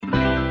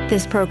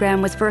This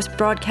program was first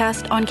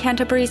broadcast on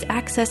Canterbury's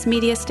access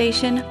media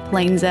station,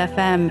 Plains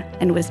FM,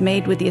 and was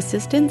made with the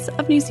assistance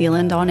of New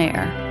Zealand On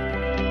Air.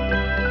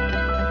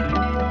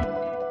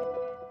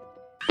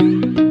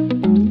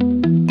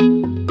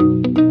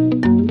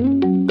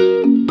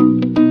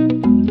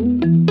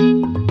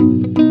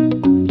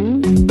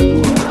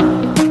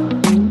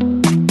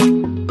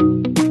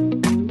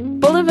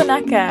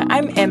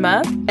 I'm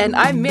Emma. And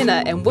I'm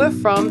Minna, and we're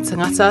from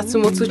Tangata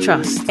Tumotu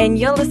Trust. And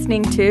you're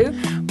listening to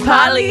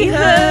Polyhood!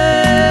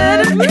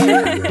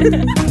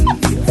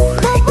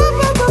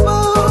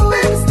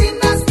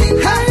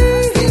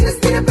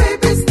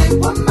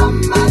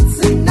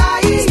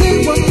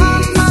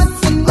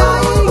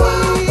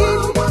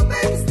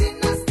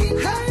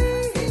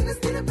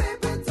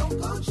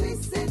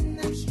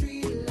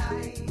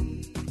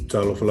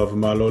 Talo falava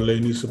malo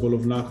leni sabolo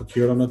of naka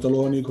kira na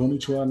taloni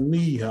konnichiwa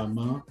ni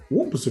hama.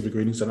 Warm Pacific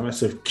greetings and a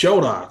massive kia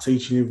ora to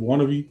each and every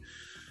one of you.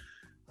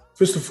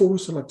 First and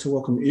foremost, I'd like to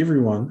welcome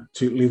everyone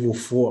to level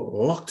 4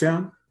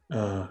 lockdown.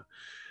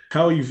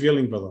 How are you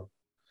feeling, brother?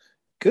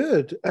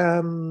 Good.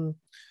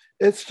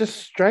 It's just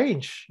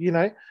strange, you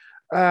know.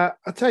 I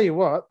tell you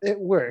what, at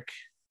work,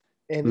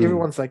 and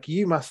everyone's like,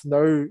 "You must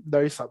know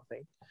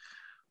something."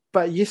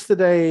 But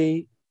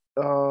yesterday,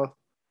 the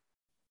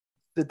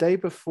day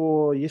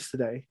before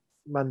yesterday,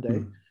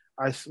 Monday,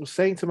 I was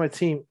saying to my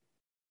team,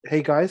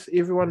 "Hey guys,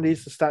 everyone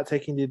needs to start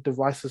taking their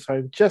devices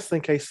home just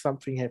in case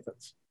something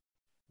happens."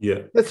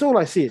 Yeah, that's all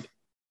I said.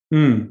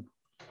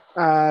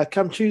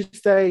 Come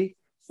Tuesday,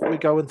 we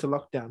go into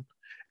lockdown,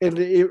 and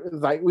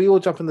like we all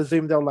jump in the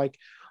Zoom. They're like,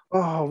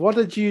 "Oh, what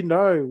did you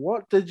know?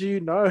 What did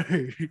you know?"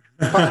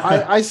 But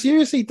I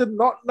seriously did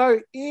not know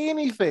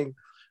anything.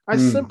 I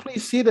simply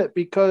said it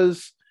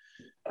because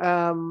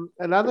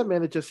another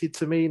manager said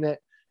to me that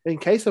in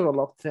case of a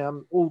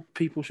lockdown, all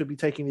people should be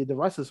taking their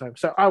devices home.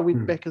 So I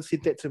went back and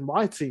said that to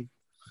my team.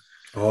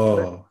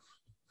 Oh,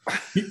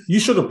 you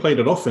should have played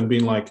it off and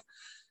been like,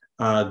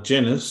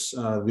 Janice,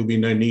 there'll be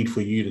no need for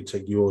you to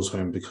take yours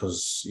home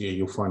because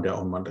you'll find out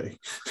on Monday.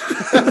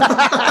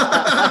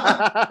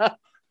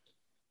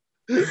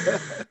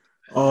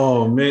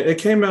 Oh man, it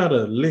came out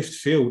of left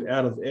field,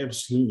 out of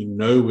absolutely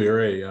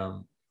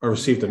nowhere. I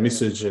received a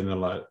message and they're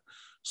like,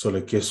 "So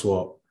guess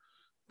what?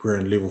 We're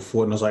in level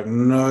 4." And I was like,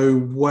 "No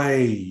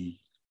way!"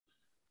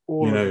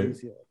 We're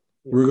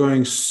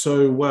going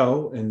so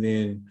well, and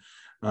then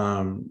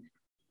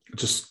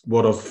just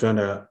what I've found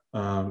out.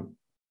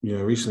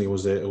 Recently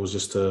was that it was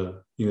just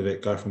that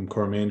guy from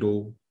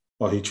Coromandel.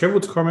 Oh, he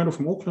travelled to Coromandel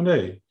from Auckland,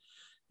 and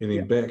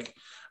then back.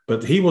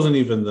 But he wasn't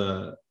even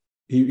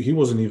he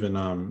wasn't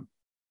even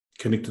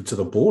connected to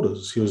the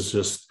borders. He was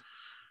just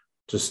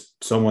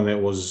someone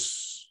that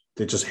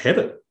just had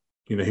it.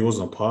 He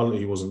wasn't a pilot.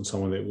 He wasn't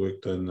someone that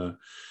worked in the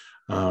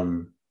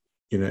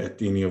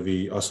at any of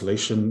the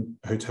isolation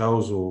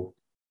hotels or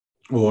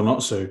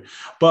not so.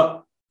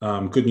 But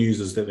good news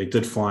is that they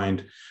did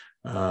find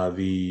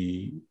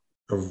the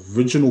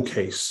original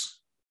case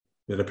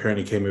that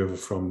apparently came over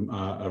from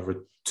a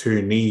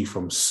returnee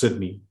from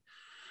Sydney.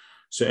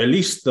 So at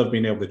least they've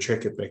been able to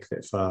track it back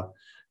that far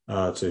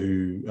to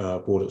who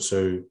bought it.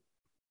 So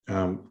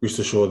rest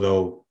assured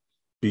they'll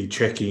be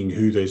tracking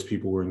who those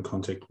people were in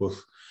contact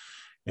with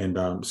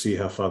and see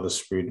how far the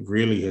spread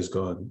really has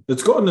gone.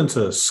 It's gotten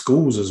into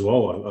schools as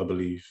well, I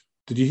believe.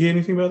 Did you hear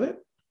anything about that?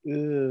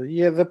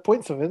 The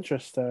points of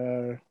interest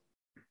are,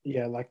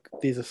 like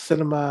there's a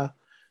cinema,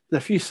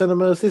 there's a few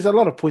cinemas, there's a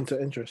lot of points of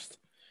interest.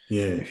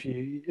 Yeah.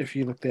 If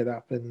you look that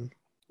up, and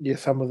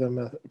some of them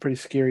are pretty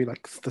scary,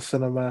 like the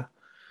cinema,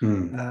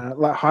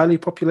 like highly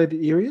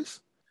populated areas.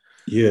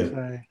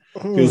 Yeah.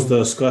 There's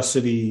the Sky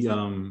City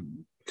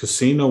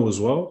casino as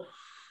well.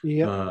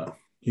 Yeah.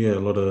 A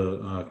lot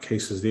of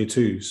cases there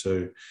too.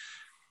 So,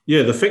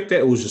 the fact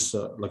that it was just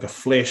like a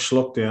flash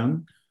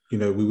lockdown,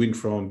 we went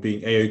from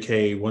being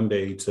A-OK one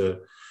day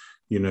to,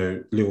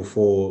 level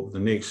 4 the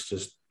next,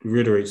 just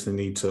reiterates the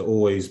need to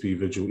always be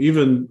vigilant.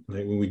 Even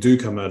like when we do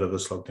come out of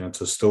this lockdown,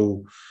 to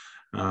still,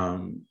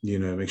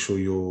 make sure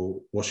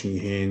you're washing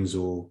your hands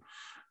or,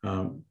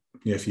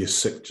 if you're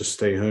sick, just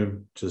stay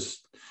home.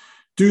 Just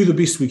do the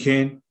best we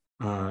can.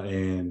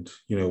 And,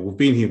 we've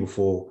been here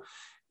before.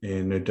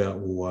 And no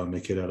doubt we'll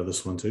make it out of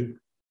this one too.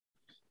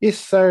 Yes,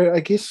 so I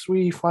guess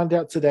we find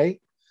out today,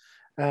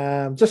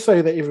 just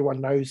so that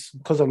everyone knows,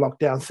 because of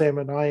lockdown, Sam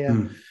and I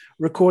are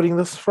recording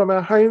this from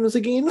our homes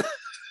again.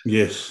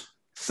 Yes.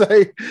 So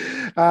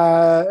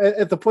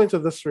at the point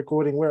of this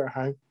recording, we're at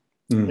home.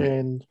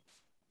 And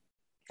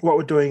what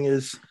we're doing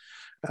is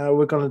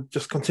we're going to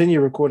just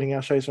continue recording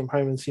our shows from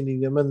home and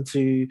sending them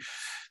into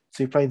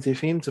Plains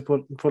FM to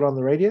put on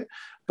the radio.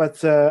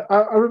 But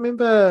I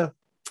remember...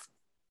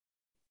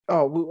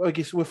 I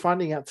guess we're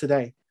finding out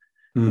today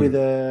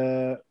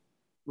whether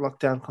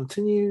lockdown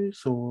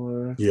continues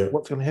or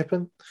what's going to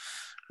happen.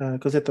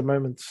 Because at the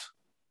moment,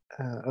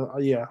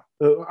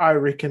 I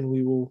reckon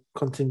we will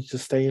continue to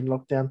stay in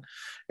lockdown.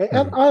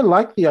 And I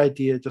like the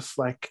idea, just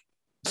like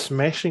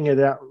smashing it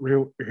out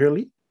real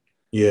early.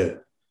 Yeah.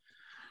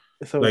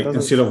 So like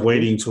instead of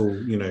waiting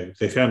till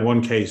they found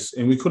one case,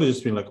 and we could have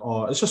just been like,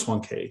 oh, it's just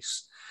one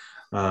case.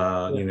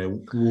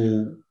 We'll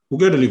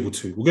go to level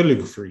 2, we'll go to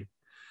level 3,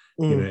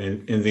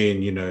 and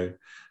then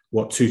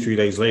 2-3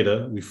 days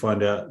later we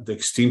find out the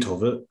extent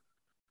of it,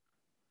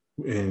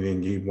 and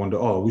then you wonder,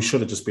 oh, we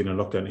should have just been in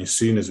lockdown as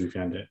soon as we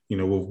found it.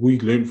 We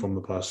learned from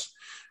the past.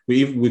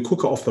 We're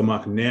quicker off the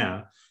mark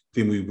now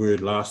than we were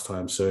last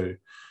time. So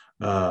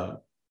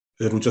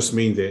it'll just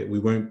mean that we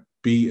won't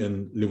be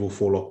in level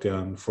 4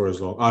 lockdown for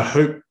as long. I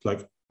hope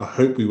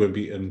we won't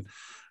be in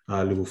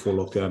level 4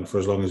 lockdown for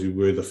as long as we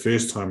were the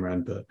first time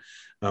around. But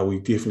we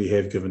definitely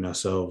have given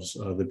ourselves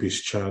the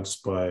best chance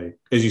by,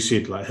 as you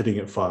said, like hitting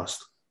it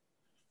fast.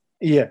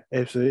 Yeah,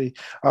 absolutely.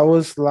 I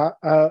was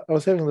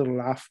having a little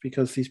laugh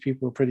because these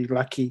people are pretty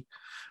lucky,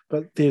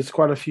 but there's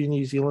quite a few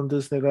New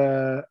Zealanders that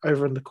are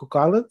over in the Cook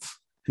Islands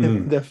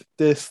and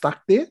they're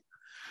stuck there.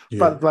 Yeah.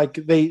 But like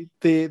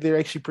they're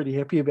actually pretty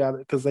happy about it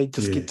because they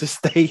just get to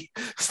stay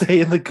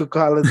in the Cook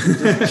Islands and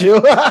just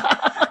chill.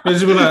 They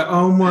just be like,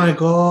 oh my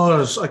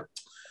gosh,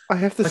 I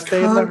have to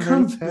stay in the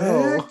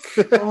hotel.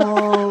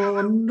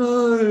 Oh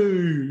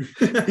no!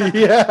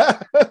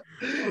 Yeah,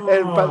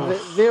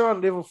 but they're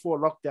on level 4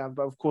 lockdown.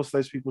 But of course,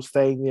 those people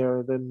staying there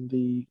are in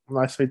the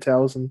nice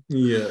hotels and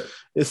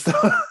it's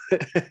the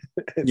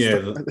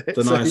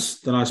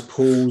nice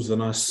pools, the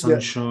nice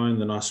sunshine,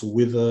 the nice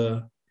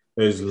weather.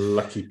 Those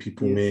lucky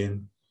people,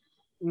 man.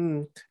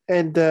 And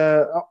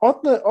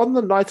on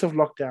the night of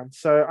lockdown,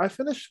 so I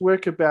finished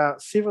work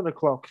about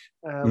 7:00.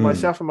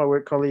 Myself and my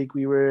work colleague,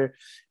 we were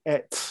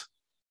at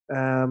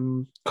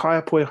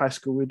Kaiapoi High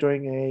School. We were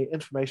doing a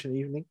information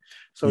evening,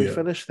 so we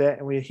finished that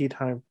and we head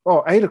home.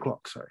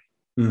 8:00, sorry.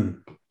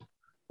 And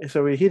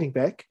so we're heading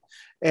back,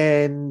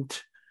 and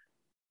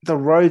the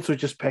roads were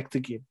just packed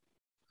again.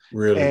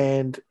 Really,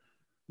 and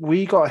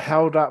we got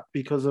held up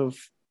because of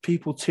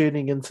people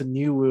turning into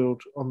New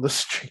World on the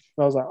street.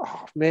 I was like,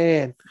 oh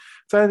man,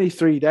 it's only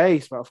 3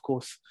 days, but of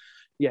course,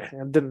 I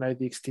didn't know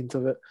the extent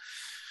of it.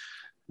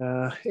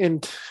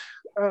 And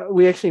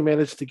we actually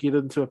managed to get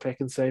into a pack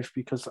and save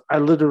because I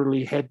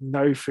literally had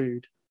no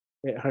food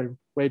at home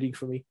waiting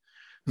for me.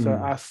 So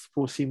I asked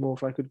for Seymour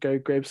if I could go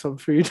grab some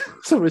food,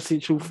 some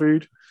essential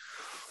food,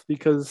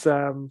 because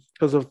of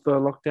the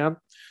lockdown.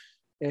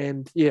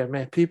 And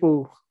man,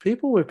 people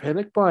were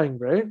panic buying,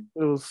 bro. It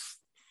was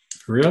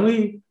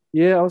really.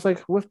 Yeah, I was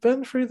like, we've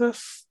been through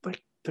this.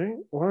 Like,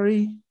 don't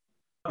worry.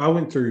 I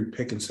went through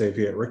Pick and Save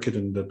here at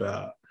Riccarton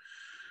about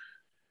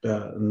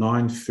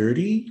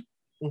 9:30,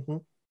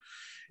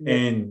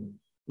 and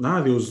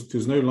there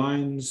was no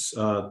lines.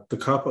 The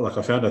car park, like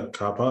I found a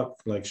car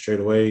park like straight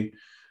away.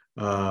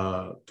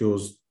 There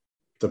was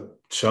the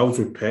shelves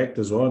were packed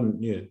as well.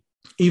 And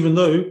even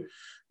though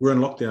we're in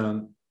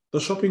lockdown,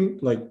 the shopping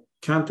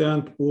can't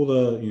down all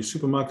the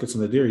supermarkets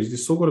and the dairies. They're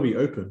still got to be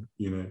open.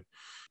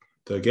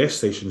 The gas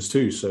stations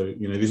too. So,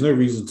 there's no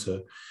reason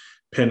to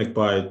panic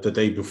by the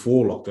day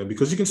before lockdown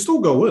because you can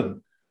still go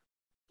in.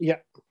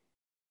 Yeah.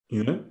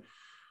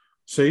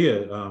 So,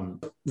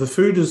 the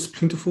food is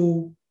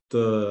plentiful.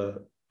 The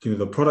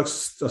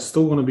products are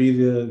still going to be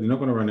there. They're not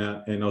going to run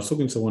out. And I was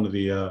talking to one of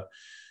the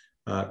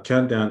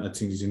countdown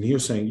attendees and he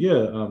was saying,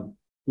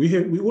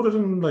 we ordered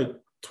in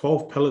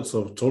 12 pallets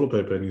of toilet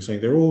paper and he's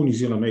saying they're all New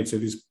Zealand made. So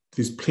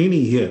there's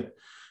plenty here.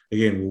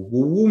 Again,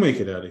 we'll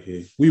make it out of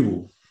here. We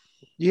will.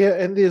 Yeah,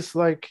 and there's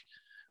I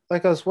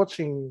was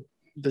watching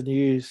the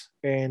news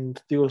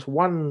and there was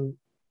one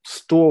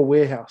store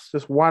warehouse,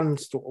 just one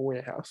store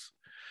warehouse,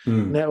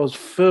 and that was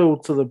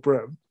filled to the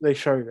brim. They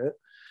showed it,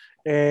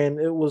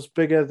 and it was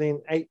bigger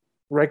than 8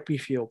 rugby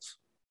fields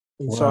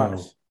in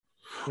size.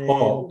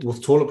 And,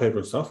 with toilet paper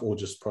and stuff, or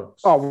just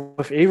products? Oh,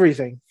 with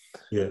everything.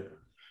 Yeah.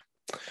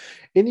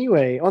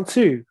 Anyway, on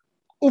to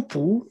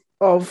upu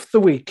of the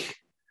week.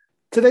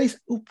 Today's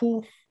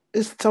upu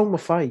is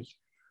taumawhai.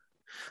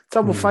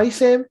 Taumawhai,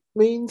 Sam,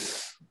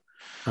 means?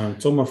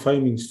 Taumawhai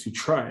means to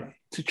try.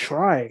 To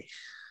try.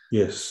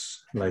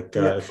 Yes.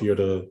 If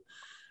you're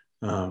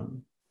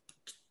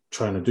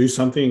trying to do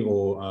something,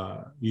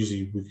 or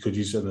usually we could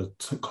use it in the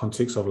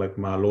context of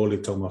malole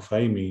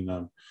taumawhai,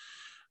 mean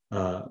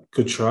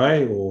good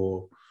try,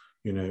 or,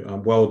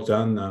 well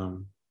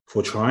done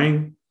for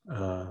trying.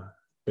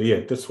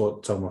 But that's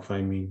what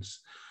taumawhai means.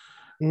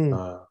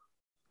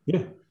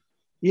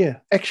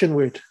 Action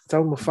word,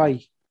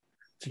 taumawhai,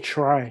 to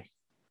try.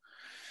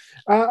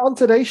 On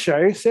today's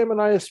show, Sam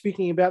and I are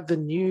speaking about the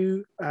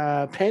new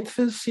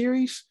Panthers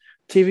series,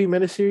 TV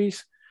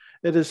miniseries.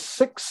 It is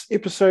 6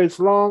 episodes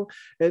long.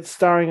 It's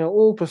starring I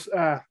was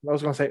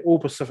going to say all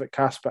Pacific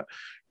cast, but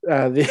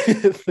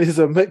there's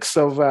a mix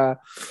of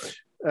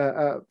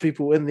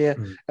people in there.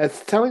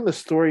 It's telling the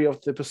story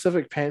of the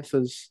Pacific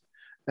Panthers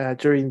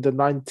during the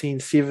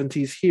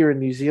 1970s here in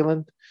New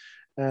Zealand.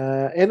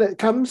 And it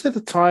comes at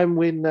a time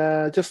when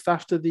just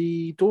after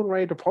the Dawn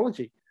Raid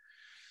apology.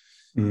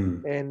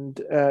 And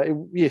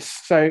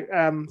so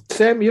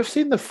Sam, you've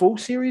seen the full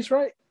series,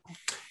 right?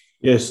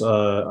 Yes,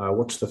 I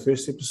watched the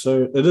first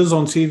episode. It is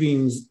on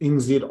TV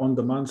NZ on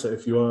demand, so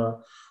if you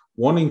are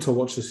wanting to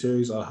watch the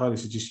series, I highly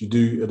suggest you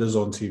do. It is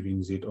on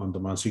TVNZ on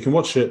demand, so you can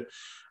watch it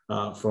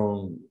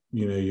from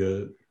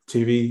your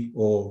TV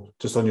or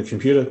just on your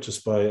computer,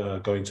 just by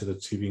going to the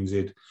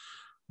TVNZ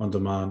on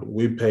demand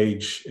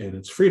webpage, and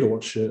it's free to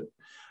watch it.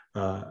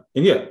 And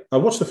yeah, I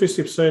watched the first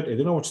episode, and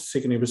then I watched the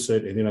second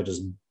episode, and then I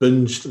just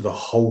binged the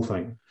whole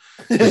thing.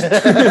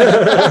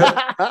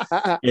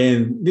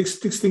 And next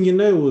thing you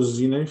know,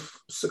 was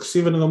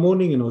 6-7 in the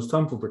morning, and it was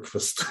time for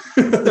breakfast.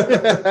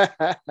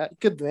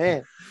 Good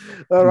man.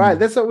 All right,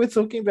 that's what we're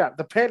talking about.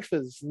 The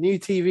Panthers new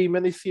TV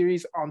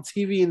miniseries on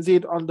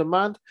TVNZ on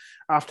demand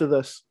after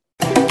this.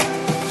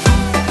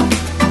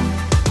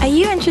 Are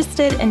you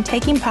interested in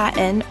taking part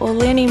in or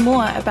learning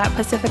more about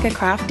Pasifika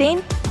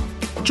crafting?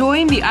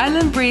 Join the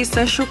Island Breeze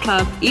Social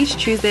Club each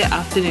Tuesday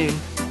afternoon.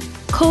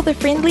 Call the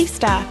friendly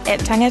staff at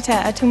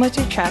Tangata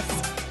Atumotu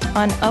Trust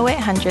on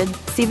 0800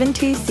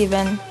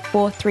 727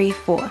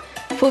 434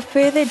 for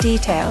further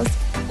details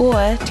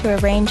or to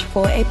arrange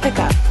for a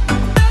pickup.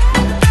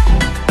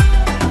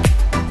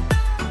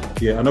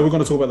 Yeah, I know we're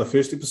going to talk about the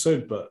first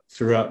episode, but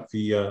throughout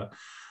the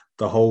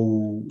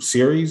whole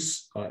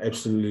series, I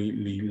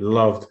absolutely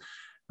loved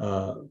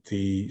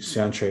the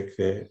soundtrack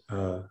that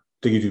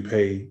Diggy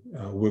Dupé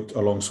worked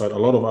alongside a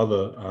lot of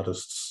other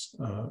artists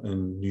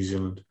in New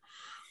Zealand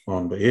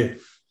on. But yeah,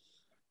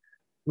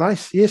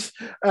 nice. Yes,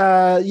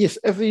 yes.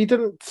 If you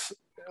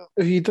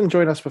didn't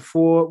join us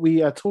before,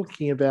 we are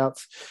talking about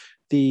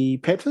the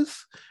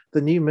Panthers,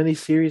 the new mini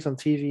series on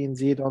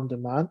TVNZ on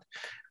demand.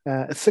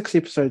 It's 6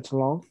 episodes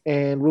long,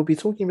 and we'll be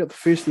talking about the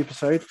first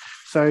episode.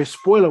 So,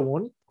 spoiler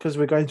warning, because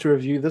we're going to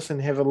review this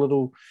and have a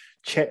little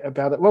chat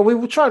about it. Well, we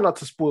will try not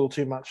to spoil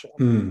too much.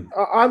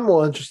 I'm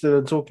more interested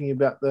in talking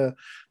about the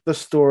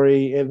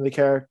story and the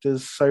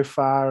characters so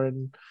far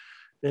in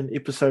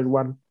episode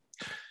 1.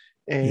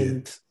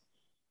 And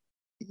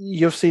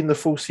you've seen the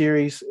full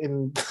series,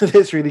 and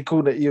that's really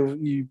cool that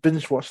you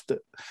binge watched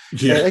it.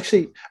 Yeah.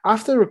 Actually,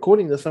 after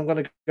recording this, I'm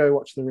going to go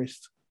watch the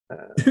rest.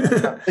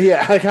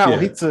 I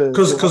can't wait to.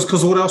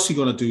 Because what else are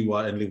you going to do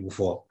in level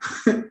 4?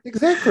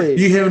 Exactly.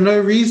 You have no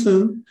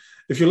reason.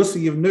 If you're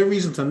listening, you have no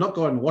reason to not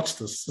go and watch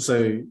this.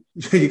 So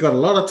you got a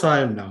lot of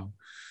time now.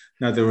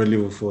 Now that we're in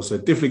level 4, so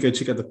definitely go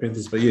check out the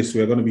Panthers. But yes,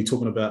 we are going to be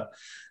talking about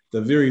the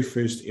very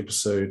first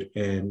episode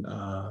and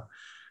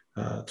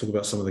talk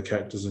about some of the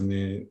characters in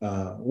there.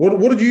 What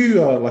did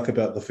you like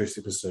about the first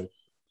episode?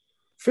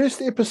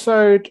 First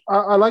episode,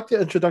 I like the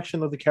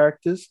introduction of the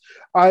characters.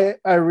 I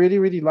really,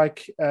 really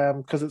like,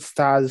 because it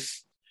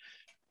stars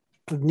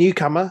the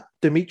newcomer,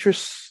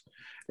 Demetrius,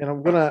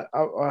 and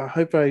I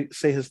hope I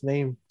say his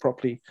name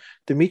properly,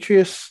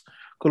 Demetrius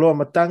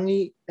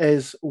Koloamatangi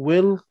as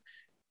Will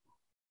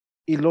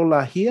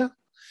Ilola here.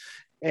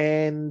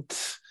 And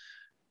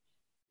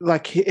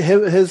like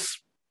his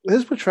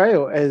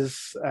portrayal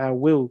as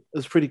Will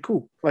is pretty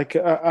cool. Like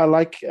I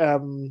like...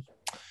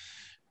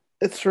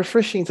 it's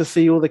refreshing to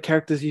see all the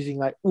characters using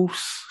like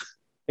oos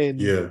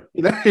and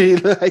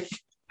like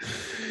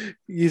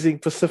using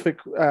Pacific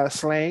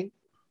slang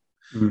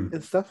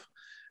and stuff.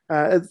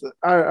 I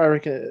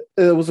reckon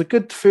it was a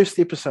good first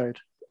episode.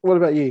 What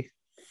about you?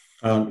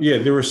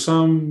 There were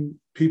some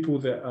people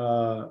that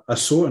I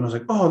saw and I was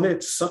like, oh,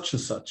 that's such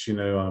and such,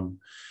 and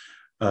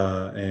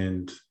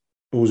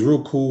it was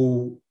real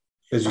cool,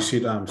 as you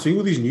said, seeing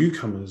all these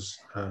newcomers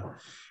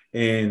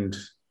and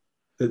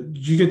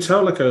you can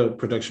tell like a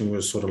production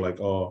was sort of like,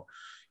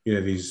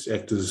 these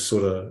actors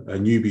sort of are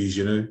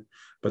newbies,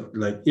 but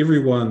like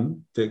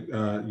everyone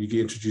that you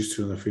get introduced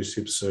to in the first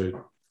episode,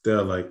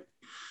 they're like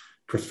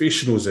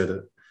professionals at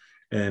it.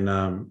 And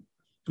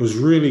it was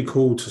really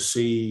cool to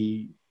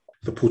see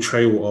the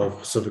portrayal of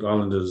Pacific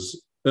Islanders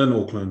in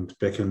Auckland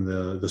back in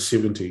the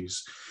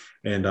 70s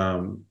and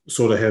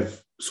sort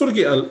of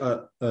get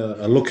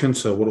a look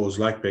into what it was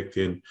like back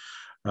then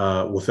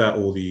without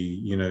all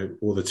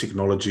the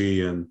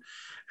technology and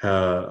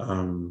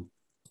how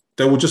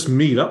they would just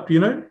meet up,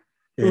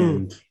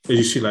 and as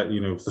you see, like,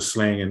 with the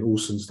slang and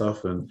oos and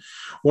stuff. And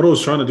what I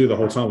was trying to do the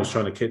whole time was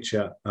trying to catch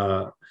out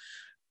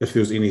if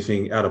there was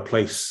anything out of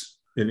place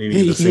in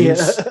any of the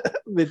scenes.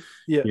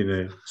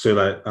 So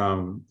like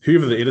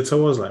whoever the editor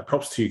was, like,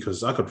 props to you,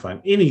 because I could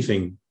find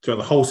anything throughout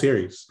the whole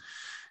series.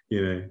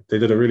 They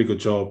did a really good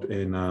job.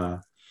 And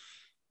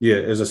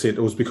as I said,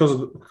 it was because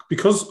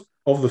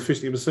of the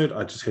first episode,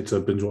 I just had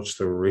to binge watch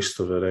the rest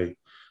of it.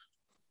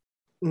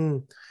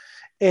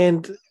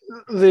 And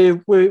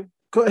we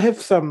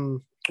have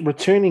some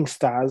returning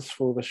stars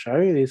for the show.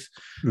 There's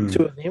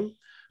 2 of them.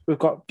 We've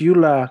got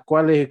Beulah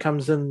Gwale, who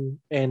comes in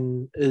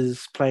and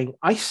is playing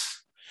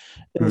Ice.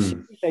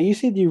 You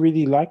said you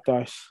really liked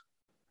Ice.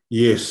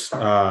 Yes.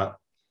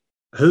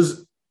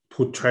 His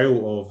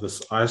portrayal of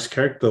this Ice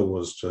character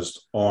was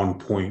just on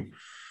point.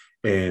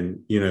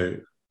 And,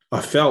 I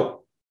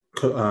felt,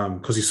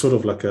 because he's sort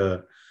of like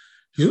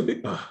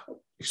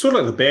he's sort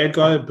of like the bad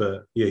guy,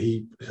 but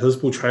his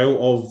portrayal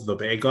of the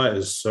bad guy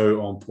is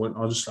so on point.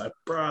 I was just like,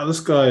 bro, this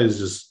guy is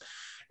just.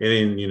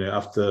 And then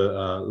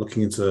after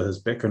looking into his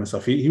background and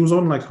stuff, he was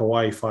on like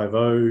Hawaii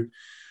 5-0.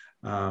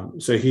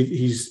 So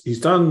he's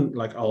done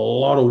like a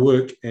lot of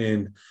work,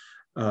 and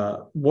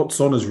what's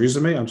on his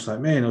resume, I'm just like,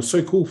 man, it was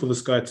so cool for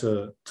this guy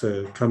to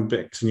come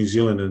back to New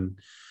Zealand and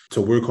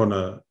to work on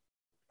a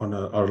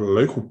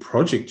local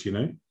project,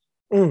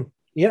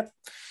 Yeah.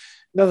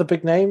 Another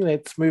big name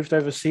that's moved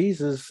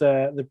overseas is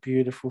the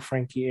beautiful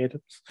Frankie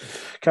Adams,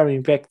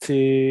 coming back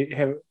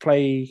to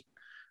play.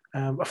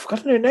 I've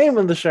forgotten her name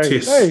in the show.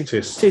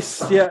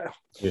 Tess.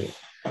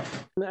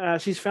 Yeah.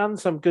 She's found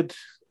some good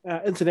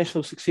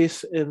international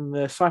success in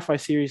the sci-fi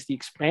series The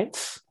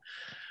Expanse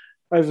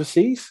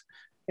overseas.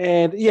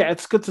 And yeah,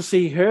 it's good to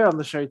see her on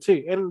the show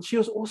too. And she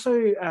was also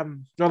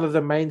one of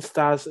the main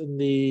stars in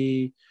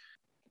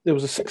there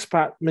was a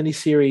 6-part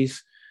miniseries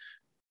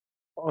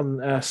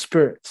on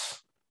Spirits.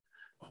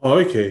 Oh,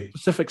 okay.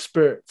 Pacific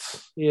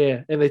Spirits,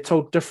 yeah. And they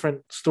told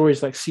different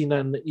stories like Sina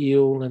and the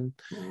Eel and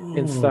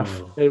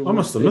stuff. I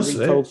must have missed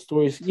that. Told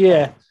stories.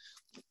 Yeah.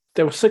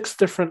 There were 6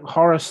 different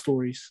horror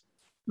stories.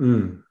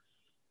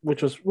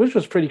 Which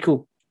was pretty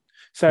cool.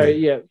 So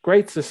yeah,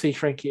 great to see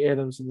Frankie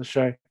Adams in the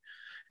show.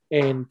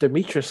 And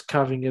Demetrius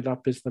carving it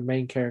up as the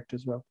main character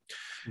as well.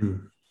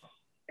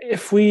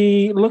 If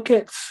we look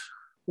at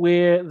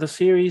where the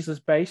series is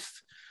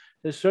based,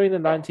 it's during the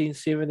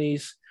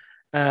 1970s.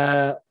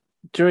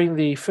 During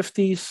the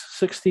 50s,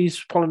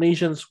 60s,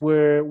 Polynesians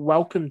were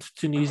welcomed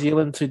to New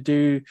Zealand to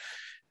do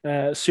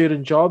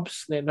certain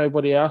jobs that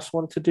nobody else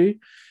wanted to do.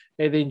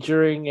 And then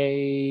during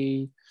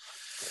a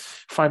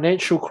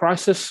financial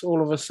crisis,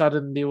 all of a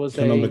sudden there was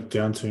economic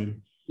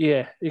downturn.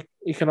 Yeah,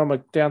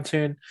 economic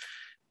downturn.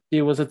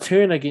 There was a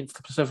turn against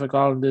the Pacific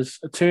Islanders,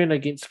 a turn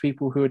against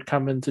people who had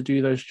come in to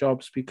do those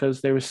jobs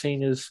because they were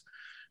seen as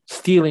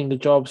stealing the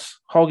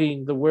jobs,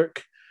 hogging the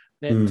work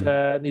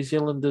that New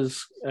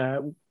Zealanders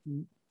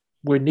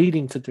were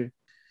needing to do.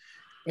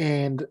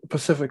 And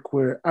Pacific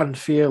were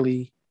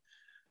unfairly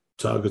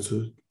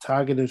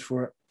targeted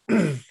for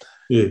it.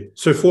 Yeah.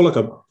 So for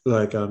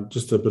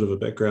just a bit of a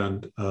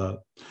background,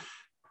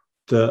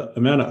 the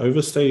amount of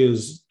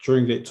overstayers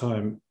during that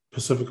time,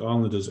 Pacific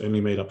Islanders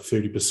only made up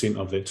 30%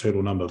 of that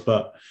total number,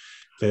 but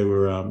they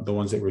were the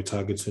ones that were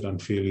targeted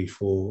unfairly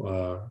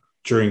for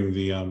during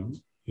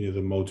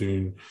the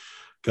Muldoon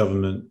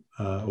government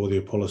or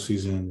their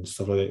policies and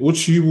stuff like that,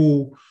 which you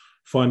will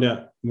find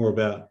out more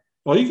about.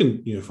 Well, you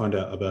can find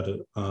out about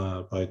it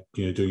by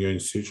doing your own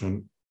search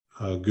on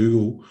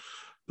Google,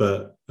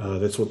 but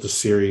that's what the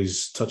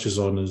series touches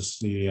on, is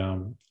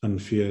the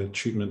unfair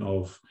treatment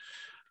of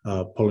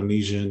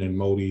Polynesian and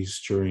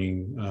Māoris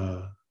during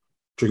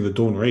the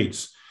Dawn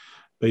raids.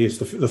 But yes,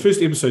 the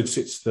first episode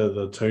sets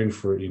the tone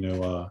for it.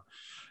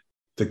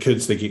 The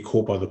kids, they get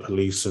caught by the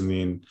police, and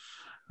then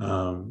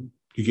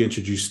you get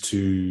introduced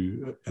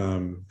to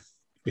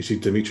actually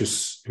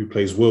Demetrius, who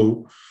plays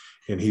Will,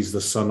 and he's the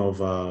son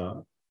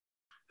of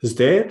his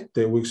dad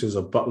that works as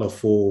a butler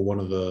for one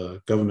of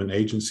the government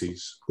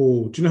agencies.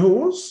 Oh, do you know who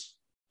it was?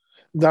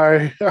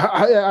 No,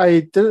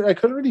 I didn't. I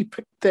couldn't really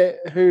pick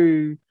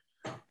who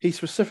he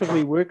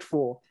specifically worked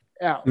for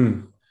out.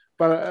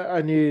 But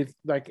I knew,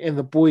 and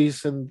the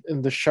boys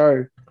in the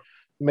show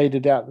made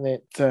it out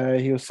that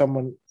he was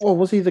someone. Oh,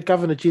 was he the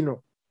Governor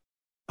General?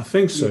 I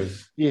think so.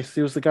 Yes,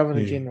 he was the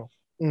Governor General.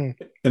 And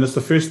it's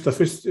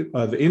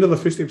the end of the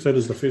first episode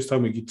is the first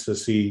time we get to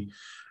see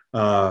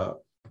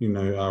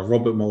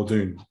Robert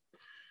Muldoon,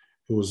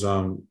 who was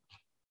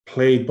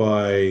played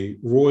by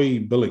Roy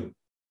Billing,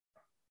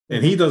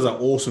 and he does an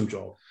awesome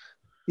job.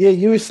 Yeah,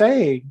 you were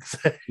saying.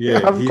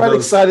 Yeah, I'm quite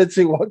excited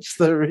to watch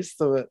the rest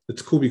of it.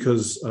 It's cool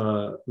because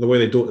the way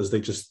they do it is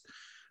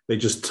they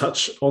just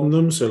touch on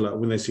them. So like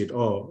when they said,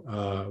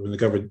 when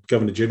the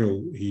Governor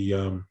General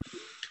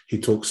he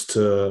talks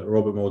to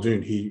Robert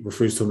Muldoon, he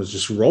refers to him as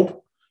just Rob,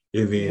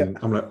 and then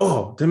I'm like,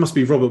 that must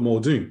be Robert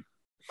Muldoon.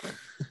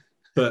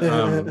 But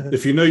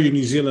if you know your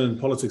New Zealand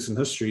politics and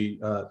history,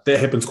 that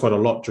happens quite a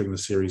lot during the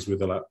series,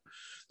 where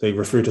they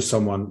refer to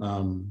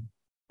someone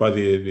by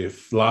their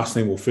last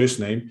name or first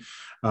name.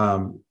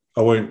 I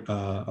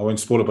won't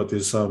spoil it, but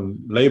there's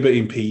some Labour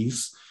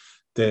MPs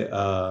that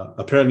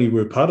apparently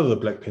were part of the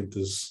Black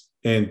Panthers,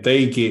 and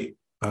they get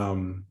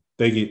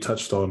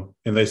touched on,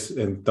 and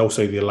they'll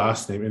say their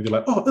last name, and they're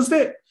like, "Oh, is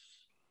that?"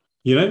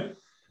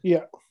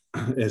 Yeah.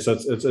 And so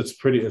it's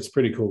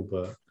pretty cool,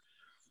 but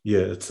yeah,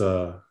 it's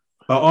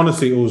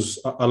honestly,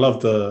 I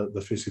love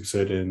the first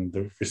episode and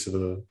the rest of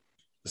the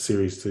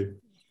series too.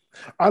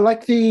 I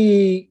like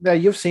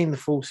you've seen the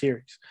full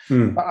series.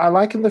 I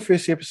like in the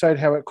first episode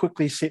how it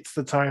quickly sets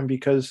the tone,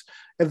 because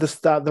at the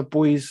start the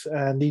boys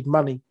need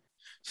money,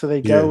 so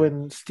they go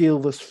and steal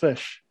this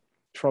fish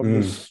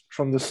from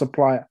the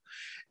supplier,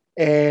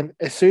 and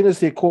as soon as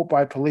they're caught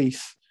by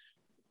police,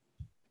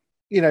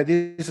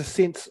 there's a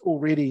sense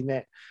already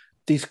that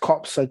these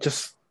cops are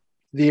just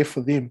there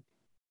for them.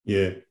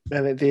 Yeah,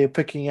 and that they're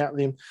picking out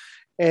them.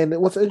 And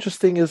what's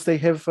interesting is they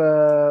have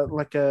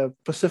like a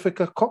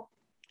Pasifika cop.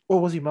 Or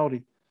was he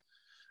Māori?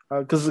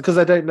 Because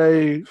I don't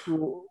know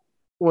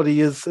what he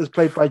is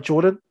played by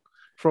Jordan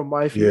from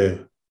My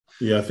View.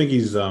 Yeah, I think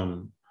he's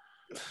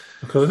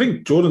because I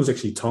think Jordan's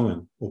actually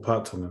Tongan or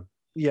part Tongan.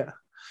 Yeah,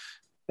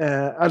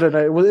 I don't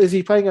know. Is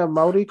he playing a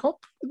Maori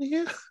cop in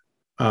here?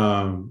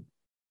 In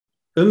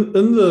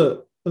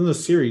the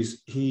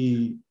series,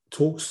 he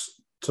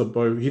talks to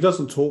both. He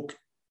doesn't talk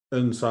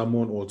in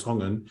Samoan or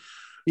Tongan,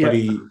 but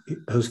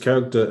his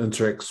character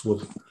interacts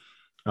with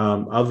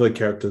other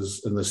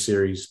characters in the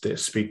series that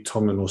speak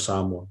Tongan or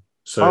Samoan.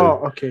 So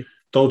okay.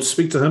 They'll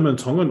speak to him in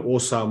Tongan or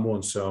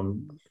Samoan. So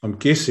I'm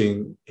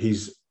guessing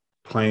he's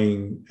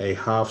playing a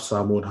half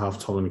Samoan, half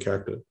Tongan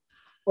character.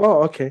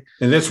 Oh, okay.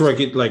 And that's where I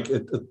get like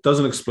it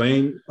doesn't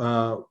explain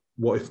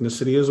what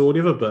ethnicity is or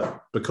whatever,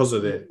 but because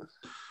of that,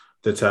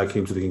 that's how I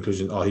came to the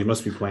conclusion. Oh, he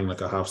must be playing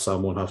like a half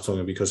Samoan, half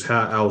Tongan, because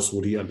how else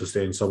would he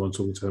understand someone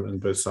talking to him in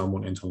both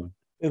Samoan and Tongan?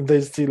 In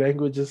those two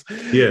languages.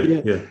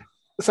 Yeah.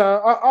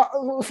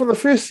 So for the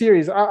first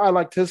series, I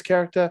liked his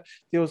character.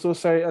 There was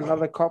also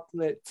another cop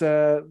that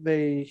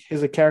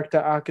has a character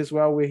arc as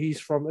well, where he's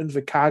from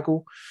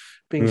Invercargill,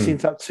 being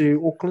sent up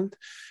to Auckland,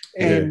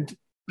 and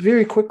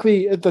very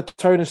quickly the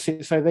tone is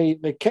set. So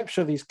they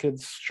capture these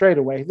kids straight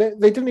away. They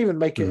didn't even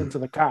make it into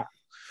the car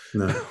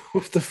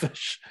with the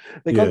fish.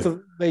 They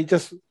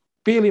just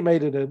barely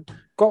made it in,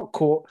 got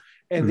caught,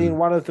 and then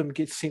one of them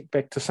gets sent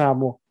back to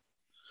Samoa.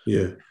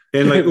 Yeah,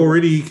 and like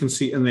already you can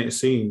see in that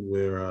scene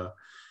where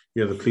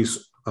the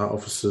police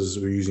officers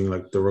were using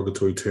like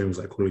derogatory terms,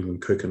 like calling them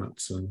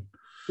coconuts, and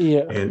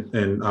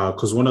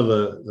because one of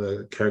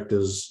the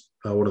characters,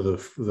 one of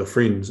the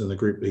friends in the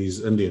group,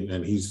 he's Indian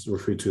and he's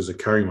referred to as a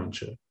curry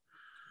muncher.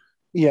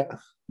 Yeah.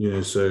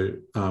 So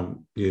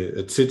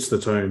it sets the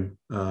tone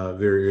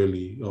very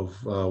early of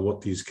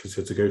what these kids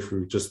had to go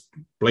through, just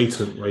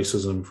blatant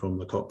racism from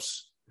the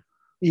cops.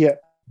 Yeah.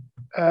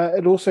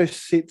 It also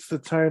sets the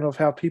tone of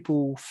how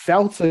people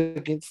felt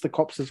against the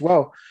cops as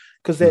well.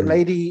 Because that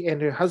lady and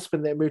her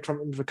husband that moved from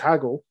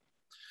Invercargill,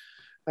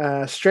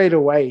 straight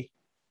away,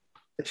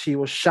 she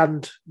was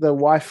shunned. The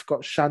wife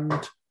got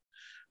shunned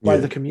by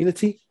the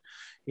community,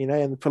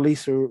 and the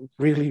police are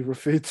really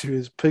referred to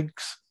as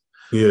pigs,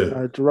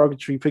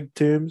 derogatory pig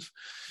terms,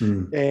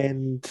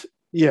 and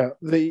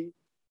it's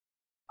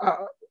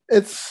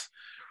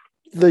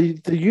the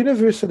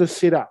universe that is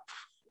set up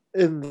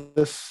in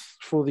this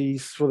for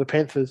the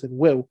Panthers and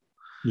Will.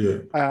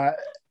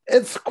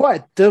 It's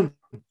quite dim.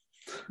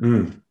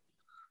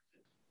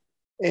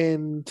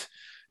 And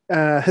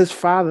his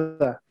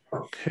father,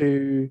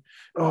 who,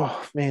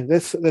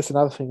 that's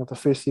another thing of the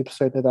first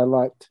episode that I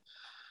liked,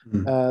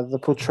 the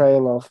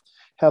portrayal of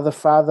how the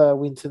father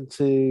went in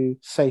to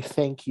say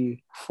thank you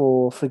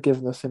for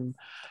forgiveness and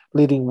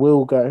letting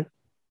Will go.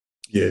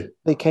 Yeah.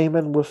 They came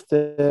in with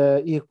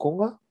the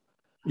iekonga.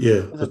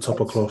 Yeah, the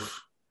topper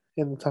cloth.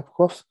 And the topper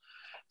cloth.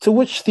 To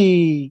which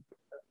I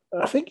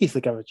think he's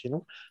the Governor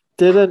General,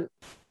 didn't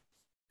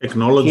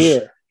acknowledge.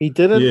 Care. He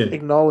didn't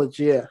acknowledge,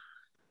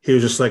 He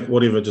was just like,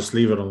 whatever, just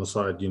leave it on the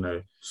side,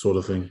 sort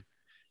of thing.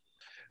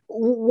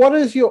 What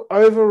is your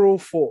overall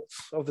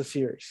thoughts of the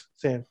series,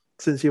 Sam,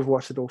 since you've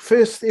watched it all?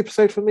 First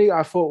episode for me,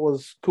 I thought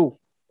was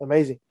cool,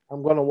 amazing.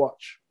 I'm going to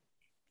watch.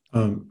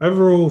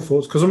 Overall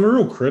thoughts, because I'm a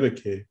real critic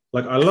here.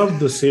 Like, I loved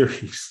the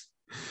series.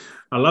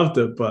 I loved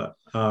it, but,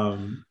 for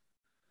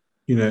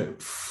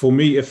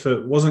me, if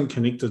it wasn't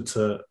connected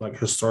to, like,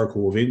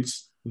 historical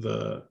events,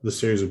 the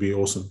series would be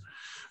awesome.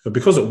 But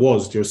because it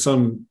was, there was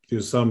some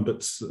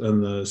bits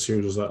in the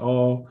series was like,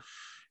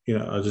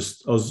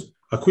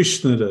 I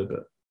questioned it a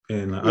bit,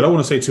 and I don't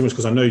want to say too much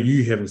because I know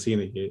you haven't seen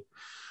it yet.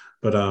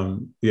 But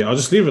I'll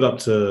just leave it up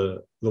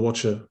to the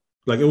watcher.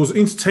 Like, it was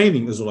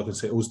entertaining, is all I can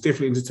say. It was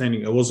definitely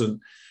entertaining. It wasn't,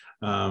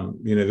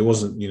 there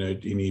wasn't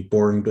any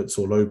boring bits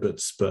or low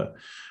bits, but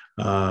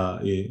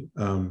you'll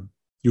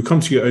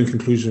come to your own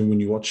conclusion when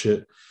you watch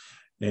it.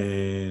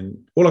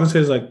 And all I can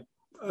say is like,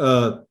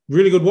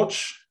 really good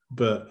watch.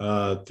 But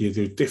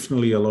there are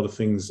definitely a lot of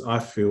things I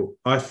feel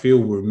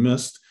were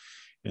missed,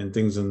 and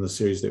things in the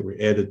series that were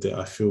added that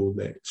I feel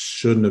that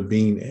shouldn't have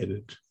been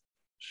added.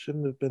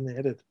 Shouldn't have been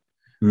added.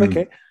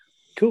 Okay,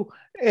 cool.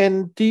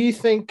 And do you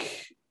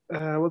think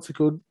what's it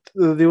called?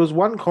 There was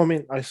one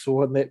comment I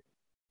saw, and that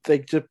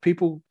this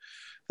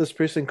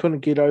person couldn't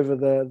get over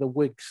the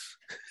wigs.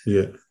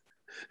 Yeah.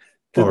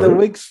 Did the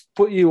wigs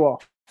put you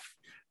off?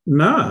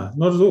 Nah,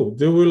 not at all.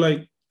 They were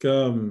like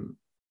there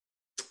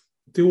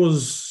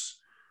was.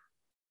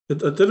 It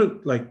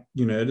didn't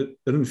it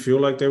didn't feel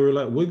like they were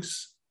like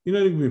wigs.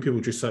 When people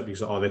dress up, you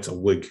say, "Oh, that's a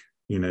wig,"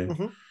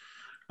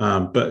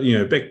 But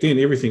back then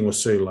everything was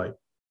so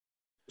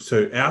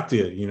out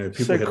there. People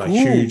so had cool. Like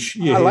huge.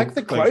 Yeah, I like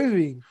the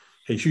clothing.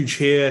 Had huge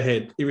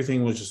hair.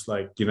 Everything was just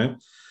like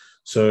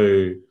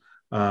So,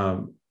 I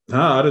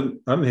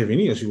didn't have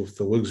any issue with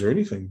the wigs or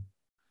anything.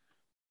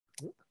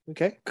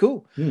 Okay,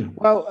 cool.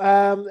 Well,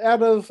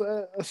 out of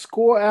a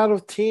score out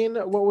of 10,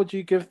 what would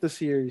you give the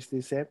series,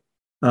 there, Sam?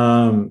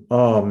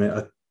 Oh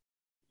man,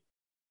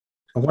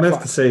 I want to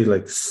have to say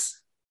like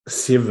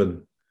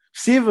 7.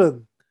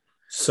 7.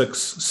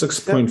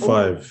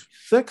 6.5.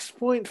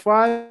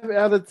 6.5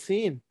 out of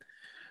 10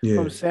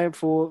 from Sam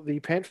for the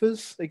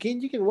Panthers. Again,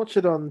 you can watch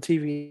it on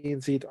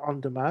TVNZ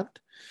on demand.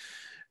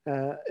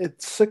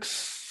 It's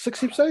six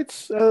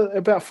episodes,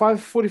 about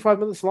 45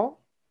 minutes long.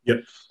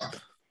 Yep.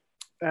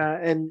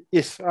 And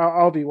yes,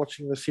 I'll be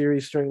watching the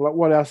series during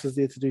what else is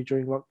there to do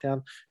during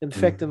lockdown? In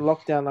fact, in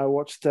lockdown, I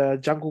watched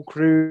Jungle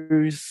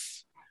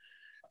Cruise,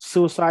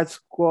 Suicide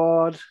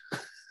Squad,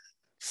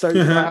 so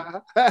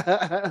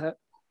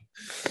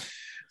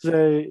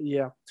so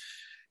yeah.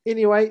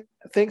 Anyway,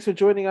 thanks for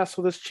joining us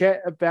for this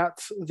chat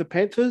about the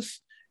Panthers,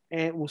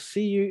 and we'll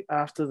see you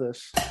after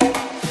this.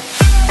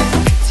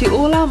 To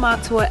all our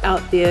matua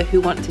out there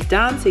who want to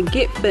dance and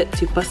get fit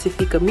to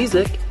Pasifika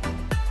music,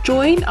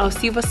 join our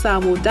Siva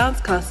Samoa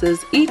dance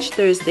classes each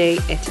Thursday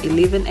at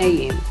 11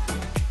 a.m.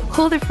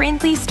 Call the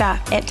friendly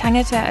staff at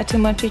Tangata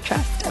Atumotu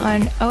Trust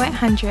on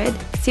 0800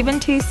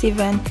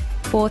 727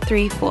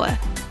 434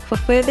 for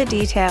further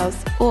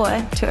details or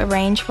to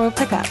arrange for a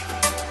pickup.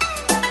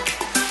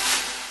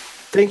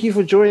 Thank you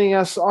for joining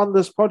us on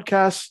this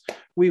podcast.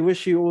 We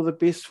wish you all the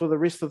best for the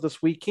rest of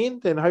this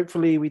weekend, and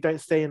hopefully we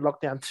don't stay in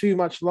lockdown too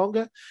much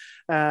longer.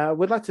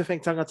 We'd like to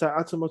thank Tangata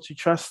Atumotu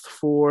Trust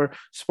for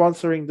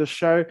sponsoring the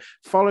show.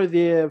 Follow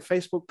their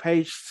Facebook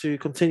page to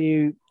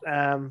continue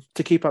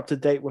to keep up to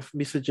date with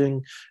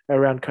messaging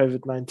around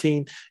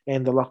COVID-19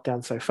 and the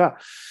lockdown so far.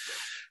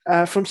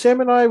 From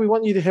Sam and I, we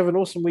want you to have an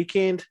awesome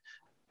weekend.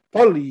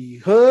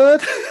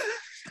 Polyhood!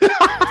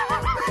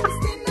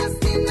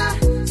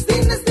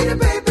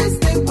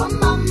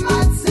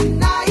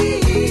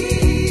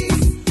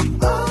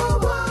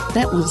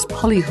 That was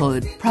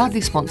Polyhood,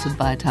 proudly sponsored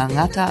by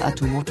Tangata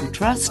Atumotu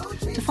Trust.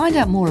 To find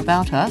out more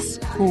about us,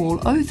 call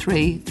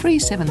 03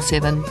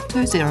 377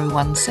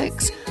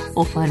 2016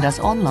 or find us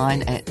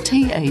online at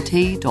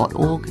tat.org.nz.